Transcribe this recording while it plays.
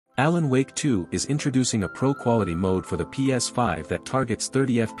Alan Wake 2 is introducing a pro-quality mode for the PS5 that targets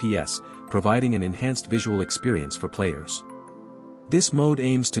 30 FPS, providing an enhanced visual experience for players. This mode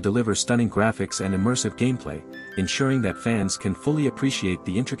aims to deliver stunning graphics and immersive gameplay, ensuring that fans can fully appreciate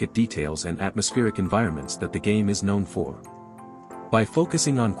the intricate details and atmospheric environments that the game is known for. By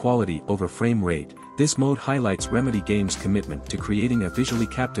focusing on quality over frame rate, this mode highlights Remedy Games' commitment to creating a visually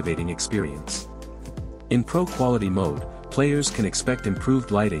captivating experience. In pro-quality mode, players can expect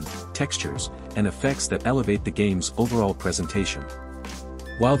improved lighting, textures, and effects that elevate the game's overall presentation.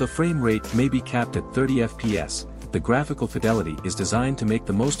 While the frame rate may be capped at 30 FPS, the graphical fidelity is designed to make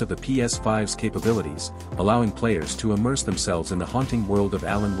the most of the PS5's capabilities, allowing players to immerse themselves in the haunting world of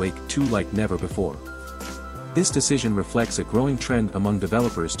Alan Wake 2 like never before. This decision reflects a growing trend among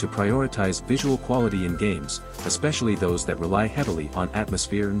developers to prioritize visual quality in games, especially those that rely heavily on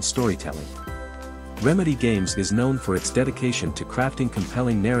atmosphere and storytelling. Remedy Games is known for its dedication to crafting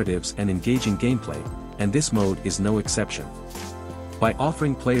compelling narratives and engaging gameplay, and this mode is no exception. By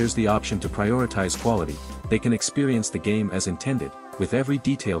offering players the option to prioritize quality, they can experience the game as intended, with every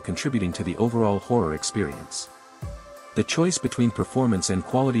detail contributing to the overall horror experience. The choice between performance and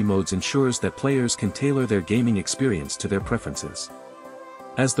quality modes ensures that players can tailor their gaming experience to their preferences.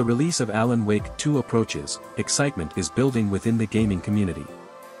 As the release of Alan Wake 2 approaches, excitement is building within the gaming community.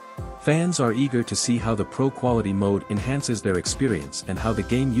 Fans are eager to see how the pro-quality mode enhances their experience and how the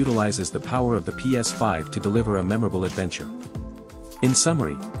game utilizes the power of the PS5 to deliver a memorable adventure. In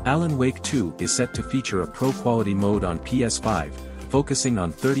summary, Alan Wake 2 is set to feature a pro-quality mode on PS5, focusing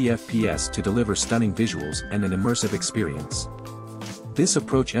on 30 FPS to deliver stunning visuals and an immersive experience. This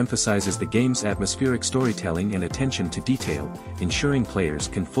approach emphasizes the game's atmospheric storytelling and attention to detail, ensuring players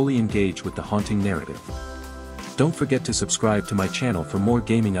can fully engage with the haunting narrative. Don't forget to subscribe to my channel for more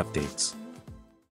gaming updates.